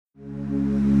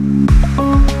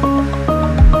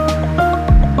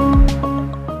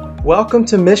Welcome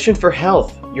to Mission for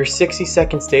Health, your 60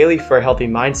 seconds daily for a healthy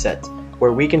mindset,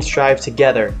 where we can strive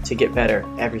together to get better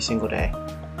every single day.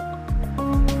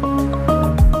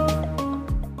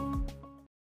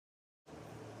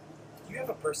 Do you have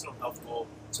a personal health goal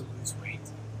to lose weight?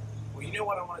 Well, you know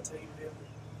what I want to tell you to do?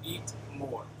 Eat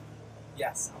more.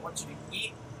 Yes, I want you to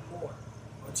eat more.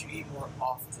 I want you to eat more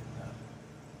often, though.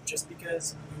 Just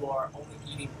because you are only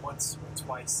eating once or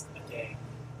twice a day,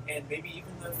 and maybe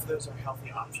even if those are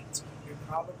healthy options, you're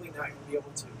probably not going to be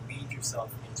able to lead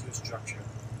yourself into a structure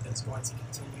that's going to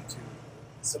continue to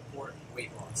support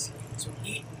weight loss. So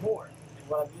eat more. And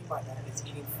what I mean by that is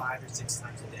eating 5 or 6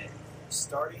 times a day.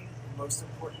 Starting the most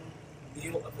important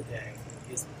meal of the day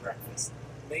is breakfast.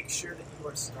 Make sure that you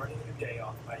are starting your day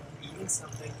off by eating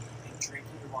something and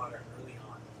drinking your water early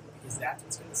on, because that's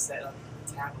what's going to set up your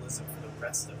metabolism for the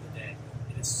rest of the day.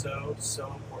 It is so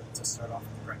important to start off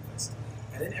with breakfast.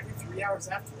 And then every 3 hours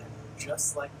after that,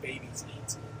 just like babies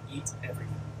eat every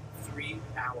 3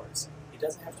 hours. It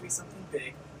doesn't have to be something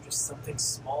big, just something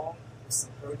small with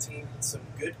some protein and some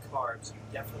good carbs. You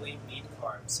definitely need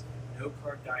carbs. No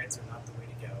carb diets are not the way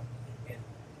to go. And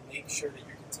make sure that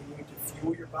you're continuing to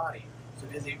fuel your body so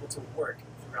it is able to work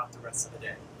throughout the rest of the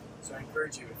day. So I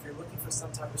encourage you, if you're looking for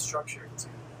some type of structure to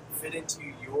fit into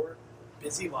your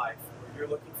busy life, or you're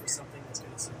looking for something that's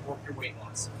going to support your weight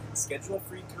loss, schedule a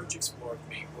free Coach Explore with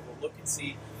me, where we'll look and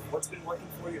see what's been working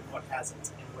for you and what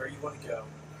hasn't, and where you want to go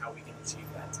and how we can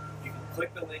achieve that. You can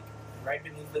click the link right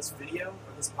beneath this video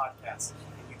or this podcast,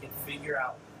 and you can figure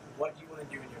out what you want to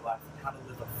do in your life and how to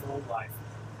live a full life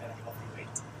at a healthy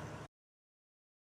weight.